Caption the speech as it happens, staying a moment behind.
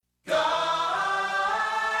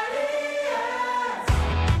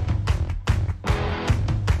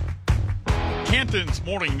Canton's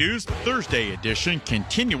Morning News, Thursday edition,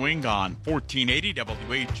 continuing on 1480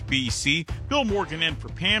 WHBC. Bill Morgan in for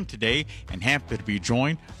Pam today, and happy to be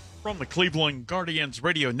joined from the Cleveland Guardians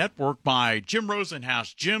Radio Network by Jim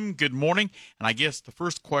Rosenhaus. Jim, good morning. And I guess the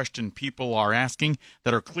first question people are asking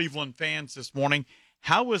that are Cleveland fans this morning,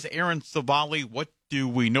 how was Aaron Civale? What do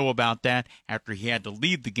we know about that after he had to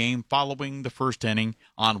leave the game following the first inning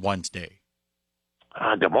on Wednesday?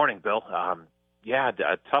 Good morning, Bill.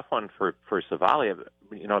 A tough one for Civale.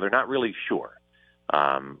 You know, they're not really sure.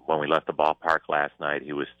 When we left the ballpark last night,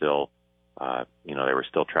 he was still, they were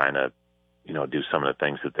still trying to, do some of the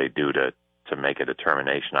things that they do to make a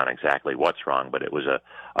determination on exactly what's wrong. But it was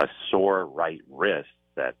a sore right wrist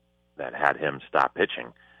that had him stop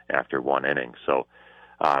pitching after one inning. So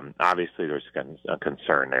obviously there's a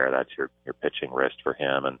concern there. That's your pitching wrist for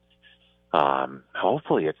him. And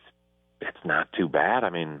hopefully it's not too bad. I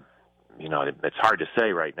mean, it's hard to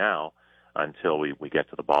say right now until we get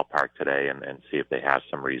to the ballpark today and see if they have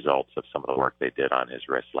some results of some of the work they did on his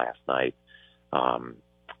wrist last night.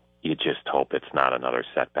 You just hope it's not another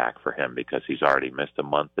setback for him because he's already missed a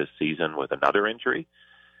month this season with another injury,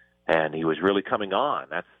 and he was really coming on.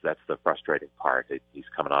 That's the frustrating part. He's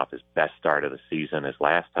coming off his best start of the season, his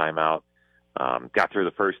last time out. Got through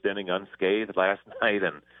the first inning unscathed last night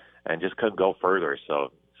and just couldn't go further.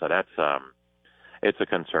 So that's it's a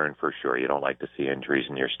concern for sure. You don't like to see injuries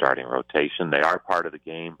in your starting rotation. They are part of the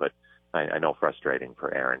game, but I know frustrating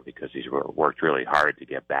for Aaron because he's worked really hard to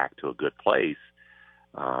get back to a good place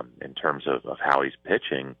in terms of how he's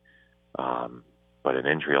pitching. But an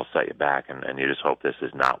injury will set you back, and you just hope this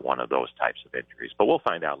is not one of those types of injuries. But we'll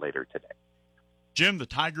find out later today. Jim, the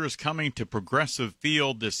Tigers coming to Progressive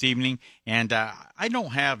Field this evening, and I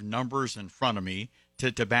don't have numbers in front of me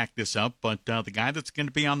to back this up, but the guy that's going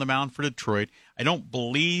to be on the mound for Detroit, I don't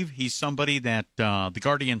believe he's somebody that the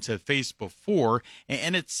Guardians have faced before,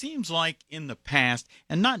 and it seems like in the past,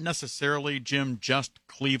 and not necessarily, Jim, just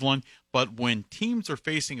Cleveland, but when teams are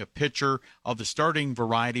facing a pitcher of the starting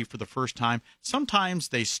variety for the first time, sometimes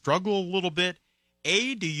they struggle a little bit.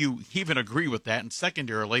 A, do you even agree with that? And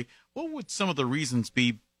secondarily, what would some of the reasons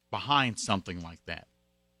be behind something like that?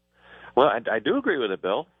 Well, I do agree with it,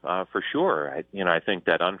 Bill, for sure. I think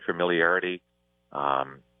that unfamiliarity, there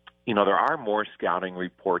are more scouting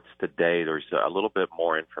reports today. There's a little bit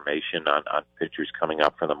more information on pitchers coming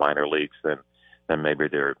up from the minor leagues than maybe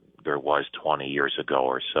there was 20 years ago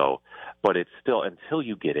or so. But it's still, until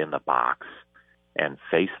you get in the box and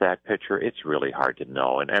face that pitcher, it's really hard to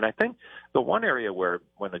know. And I think the one area where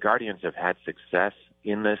when the Guardians have had success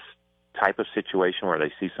in this type of situation where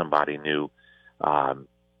they see somebody new,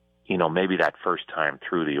 maybe that first time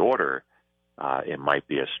through the order, it might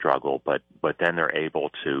be a struggle, but then they're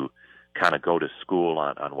able to kind of go to school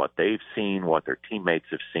on what they've seen, what their teammates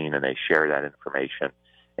have seen, and they share that information.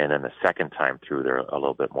 And then the second time through, they're a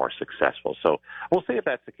little bit more successful. So we'll see if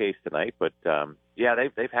that's the case tonight. But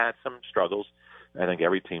they've had some struggles. I think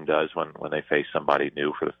every team does when they face somebody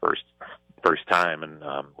new for the first time, and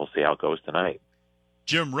we'll see how it goes tonight.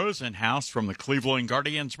 Jim Rosenhaus from the Cleveland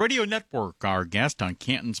Guardians Radio Network, our guest on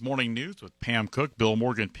Canton's Morning News with Pam Cook. Bill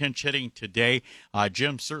Morgan pinch hitting today.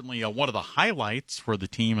 Jim, certainly one of the highlights for the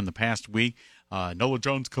team in the past week. Nola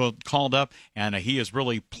Jones called up, and he has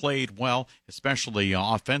really played well, especially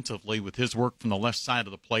offensively with his work from the left side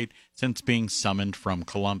of the plate since being summoned from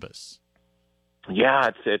Columbus. Yeah,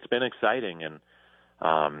 it's been exciting, and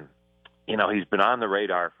he's been on the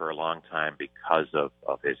radar for a long time because of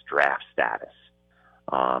his draft status.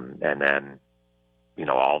 And then,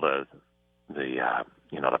 all the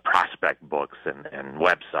prospect books and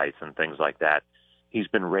websites and things like that, he's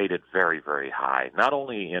been rated very, very high, not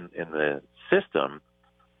only in the system,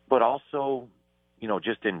 but also,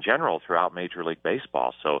 just in general throughout Major League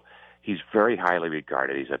Baseball. So he's very highly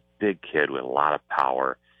regarded. He's a big kid with a lot of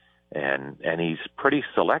power, and he's pretty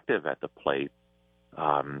selective at the plate.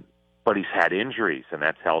 But he's had injuries, and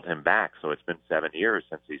that's held him back. So it's been 7 years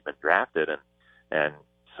since he's been drafted, and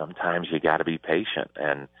sometimes you got to be patient.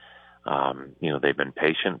 And, they've been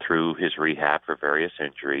patient through his rehab for various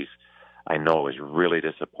injuries. I know it was really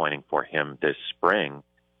disappointing for him this spring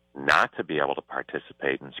not to be able to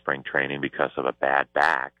participate in spring training because of a bad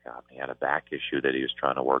back. He had a back issue that he was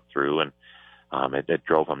trying to work through, and it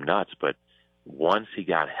drove him nuts. But once he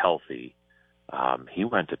got healthy, he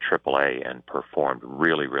went to AAA and performed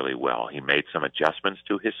really, really well. He made some adjustments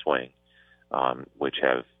to his swing, which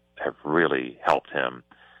have really helped him.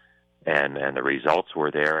 And the results were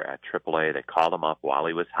there at AAA. They called him up while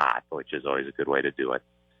he was hot, which is always a good way to do it.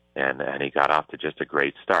 And he got off to just a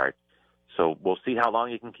great start. So we'll see how long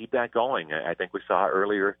he can keep that going. I think we saw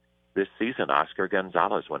earlier this season Oscar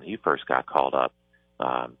Gonzalez, when he first got called up,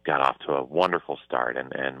 got off to a wonderful start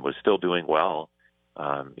and was still doing well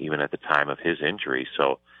even at the time of his injury.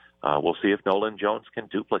 So we'll see if Nolan Jones can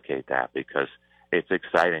duplicate that, because it's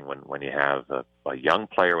exciting when you have a young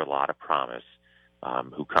player with a lot of promise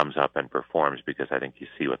who comes up and performs, because I think you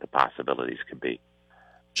see what the possibilities can be.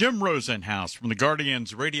 Jim Rosenhaus from the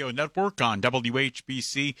Guardians Radio Network on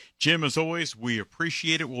WHBC. Jim, as always, we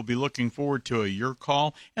appreciate it. We'll be looking forward to your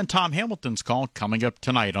call and Tom Hamilton's call coming up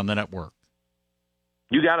tonight on the network.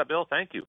 You got it, Bill. Thank you.